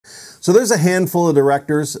So there's a handful of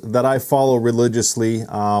directors that I follow religiously.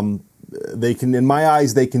 They can, in my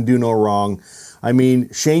eyes, they can do no wrong. I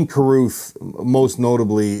mean, Shane Carruth, most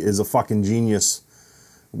notably, is a fucking genius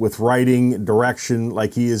with writing, direction.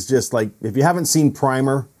 Like, he is just like, if you haven't seen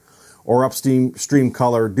Primer or Upstream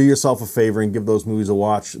Color, do yourself a favor and give those movies a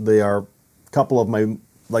watch. They are a couple of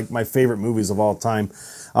my favorite movies of all time.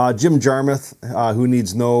 Jim Jarmuth, who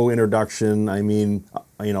needs no introduction. I mean,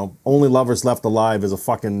 you know, Only Lovers Left Alive is a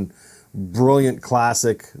fucking brilliant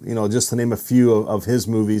classic, you know, just to name a few of his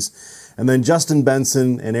movies. And then Justin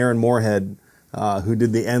Benson and Aaron Moorhead, who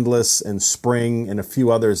did The Endless and Spring and a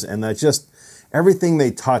few others. And that just, everything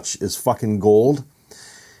they touch is fucking gold.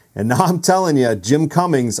 And now I'm telling you, Jim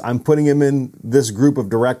Cummings, I'm putting him in this group of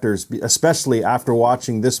directors, especially after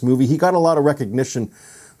watching this movie. He got a lot of recognition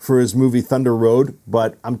for his movie Thunder Road,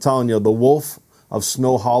 but I'm telling you, The Wolf of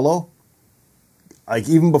Snow Hollow, like,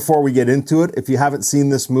 even before we get into it, if you haven't seen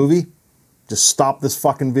this movie, just stop this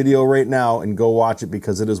fucking video right now and go watch it,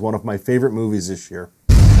 because it is one of my favorite movies this year.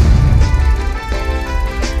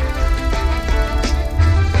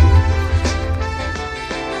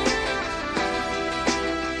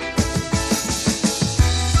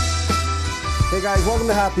 Hey guys, welcome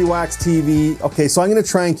to Happywax TV. Okay, so I'm going to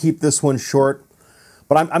try and keep this one short,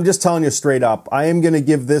 but I'm just telling you straight up, I am going to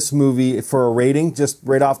give this movie for a rating, just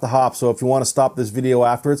right off the hop. So if you want to stop this video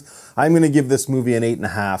afterwards, I'm going to give this movie an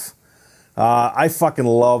 8.5. I fucking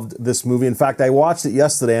loved this movie. In fact, I watched it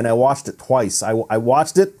yesterday and I watched it twice. I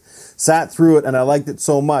watched it, sat through it, and I liked it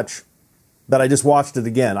so much that I just watched it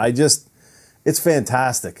again. It's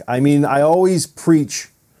fantastic. I mean, I always preach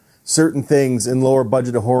certain things in lower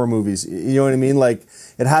budget horror movies. You know what I mean? Like,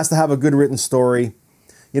 it has to have a good written story.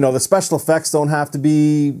 You know, the special effects don't have to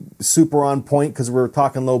be super on point because we're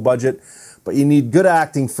talking low budget, but you need good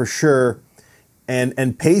acting for sure.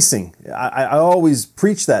 And pacing. I always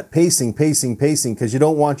preach that. Pacing, because you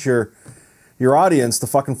don't want your audience to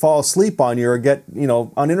fucking fall asleep on you or get, you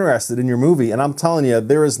know, uninterested in your movie. And I'm telling you,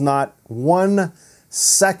 there is not 1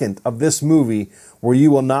 second of this movie where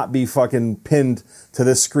you will not be fucking pinned to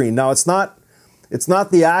this screen. Now, it's not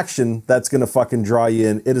the action that's going to fucking draw you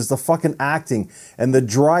in. It is the fucking acting and the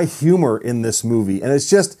dry humor in this movie. And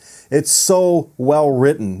it's so well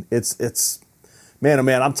written. Man, oh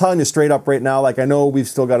man, I'm telling you straight up right now, like, I know we've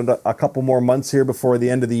still got a couple more months here before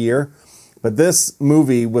the end of the year, but this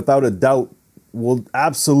movie, without a doubt, will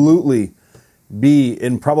absolutely be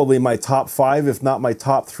in probably my top 5, if not my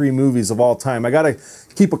top 3 movies of all time. I got to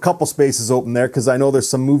keep a couple spaces open there because I know there's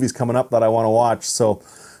some movies coming up that I want to watch. So,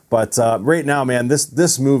 but right now, man,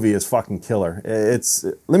 this movie is fucking killer.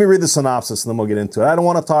 Let me read the synopsis and then we'll get into it. I don't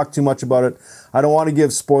want to talk too much about it. I don't want to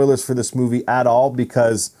give spoilers for this movie at all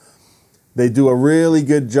because they do a really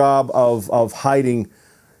good job of hiding,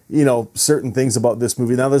 you know, certain things about this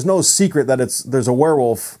movie. Now, there's no secret that there's a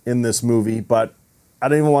werewolf in this movie, but I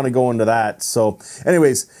don't even want to go into that. So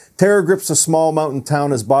anyways, terror grips a small mountain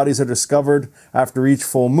town as bodies are discovered after each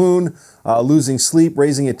full moon. Losing sleep,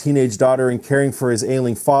 raising a teenage daughter, and caring for his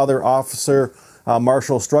ailing father, Officer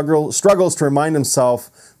Marshall struggles to remind himself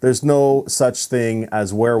there's no such thing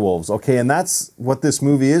as werewolves. Okay, and that's what this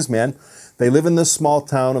movie is, man. They live in this small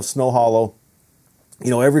town of Snow Hollow. You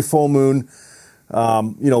know, every full moon,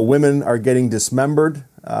 you know, women are getting dismembered.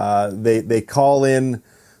 They call in,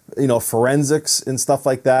 you know, forensics and stuff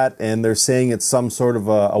like that, and they're saying it's some sort of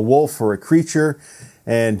a wolf or a creature.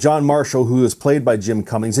 And John Marshall, who is played by Jim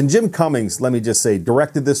Cummings, and Jim Cummings, let me just say,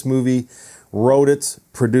 directed this movie, wrote it,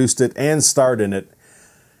 produced it, and starred in it.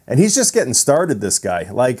 And he's just getting started, this guy.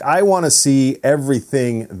 Like, I want to see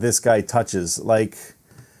everything this guy touches. Like,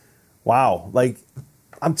 wow. Like,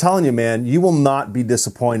 I'm telling you, man, you will not be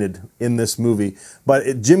disappointed in this movie.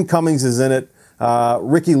 But Jim Cummings is in it.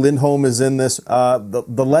 Ricky Lindholm is in this. The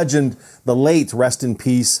legend, the late, rest in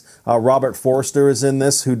peace, Robert Forster is in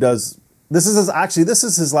this, who does... This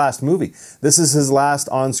is his last movie. This is his last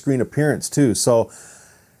on-screen appearance, too. So,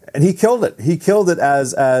 and he killed it. He killed it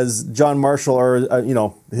as John Marshall, or, you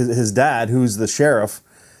know, his dad, who's the sheriff.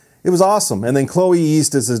 It was awesome. And then Chloe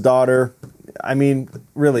East is his daughter. I mean,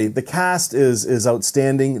 really, the cast is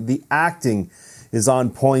outstanding. The acting is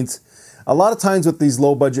on point. A lot of times with these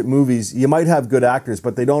low-budget movies, you might have good actors,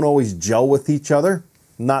 but they don't always gel with each other.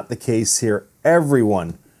 Not the case here.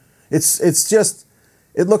 Everyone. It's just...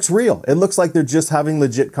 It looks real. It looks like they're just having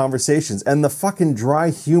legit conversations. And the fucking dry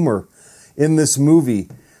humor in this movie.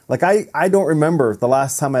 Like, I don't remember the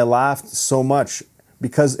last time I laughed so much,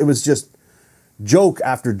 because it was just joke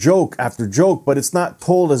after joke after joke, but it's not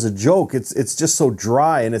told as a joke. It's just so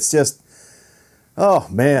dry, and it's just, oh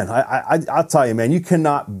man, I'll tell you, man, you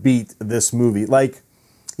cannot beat this movie. Like,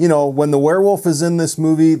 you know, when the werewolf is in this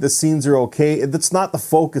movie, the scenes are okay. That's not the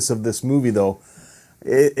focus of this movie, though.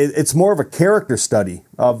 It's more of a character study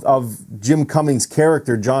of Jim Cummings'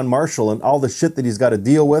 character, John Marshall, and all the shit that he's got to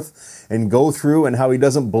deal with and go through, and how he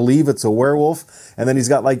doesn't believe it's a werewolf. And then he's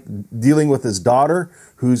got like dealing with his daughter,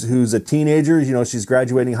 who's a teenager. You know, she's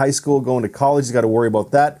graduating high school, going to college. He's got to worry about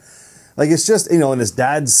that. Like, it's just, you know, and his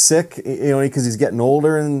dad's sick, you know, because he's getting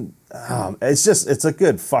older, and it's a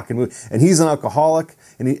good fucking movie. And he's an alcoholic,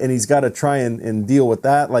 and he's got to try and deal with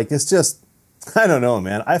that. Like, it's just, I don't know,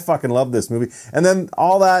 man. I fucking love this movie. And then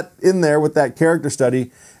all that in there with that character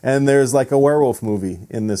study, and there's like a werewolf movie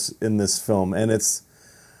in this film, and it's,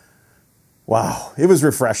 wow, it was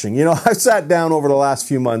refreshing. You know, I sat down over the last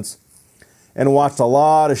few months and watched a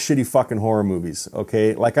lot of shitty fucking horror movies,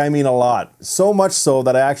 okay? Like, I mean a lot. So much so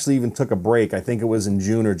that I actually even took a break. I think it was in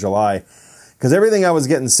June or July, because everything I was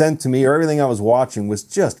getting sent to me or everything I was watching was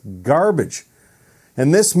just garbage.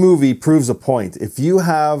 And this movie proves a point. If you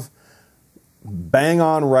have bang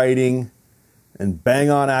on writing and bang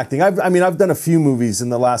on acting. I mean, I've done a few movies in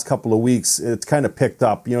the last couple of weeks. It's kind of picked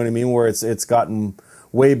up, you know what I mean? Where it's gotten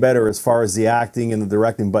way better as far as the acting and the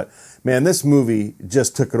directing. But man, this movie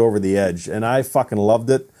just took it over the edge, and I fucking loved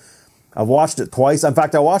it. I've watched it twice. In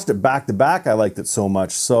fact, I watched it back to back. I liked it so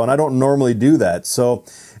much. So, and I don't normally do that. So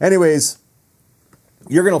anyways,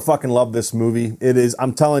 you're going to fucking love this movie. It is,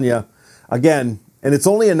 I'm telling you, again, and it's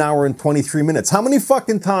only an hour and 23 minutes. How many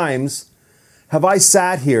fucking times have I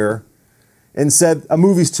sat here and said a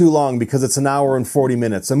movie's too long because it's an hour and 40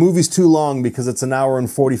 minutes? A movie's too long because it's an hour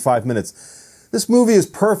and 45 minutes. This movie is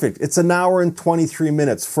perfect. It's an hour and 23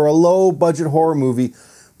 minutes. For a low-budget horror movie,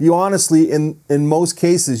 you honestly, in most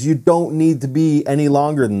cases, you don't need to be any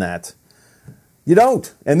longer than that. You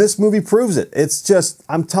don't. And this movie proves it. It's just,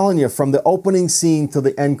 I'm telling you, from the opening scene to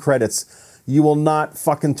the end credits, you will not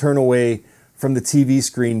fucking turn away from the TV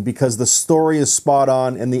screen, because the story is spot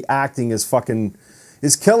on and the acting is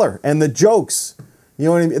killer. And the jokes, you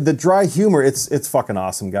know what I mean? The dry humor, it's fucking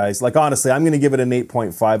awesome, guys. Like, honestly, I'm going to give it an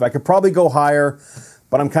 8.5. I could probably go higher,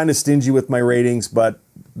 but I'm kind of stingy with my ratings. But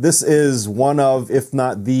this is one of, if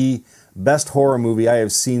not the best horror movie I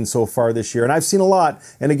have seen so far this year. And I've seen a lot.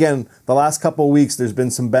 And again, the last couple of weeks, there's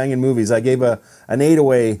been some banging movies. I gave an 8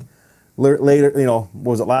 away later, you know,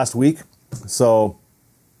 what was it, last week? So,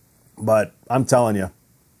 but I'm telling you,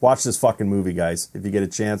 watch this fucking movie, guys. If you get a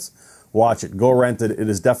chance, watch it. Go rent it. It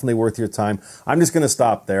is definitely worth your time. I'm just going to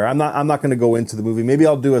stop there. I'm not going to go into the movie. Maybe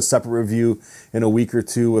I'll do a separate review in a week or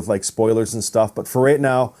two with like spoilers and stuff. But for right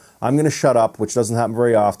now, I'm going to shut up, which doesn't happen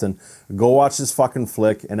very often. Go watch this fucking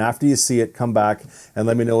flick. And after you see it, come back and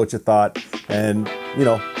let me know what you thought. And, you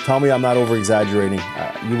know, tell me I'm not over-exaggerating.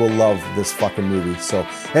 You will love this fucking movie. So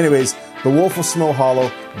anyways, The Wolf of Snow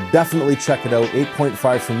Hollow. Definitely check it out.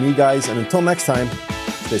 8.5 from me, guys. And until next time,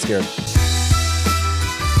 stay scared.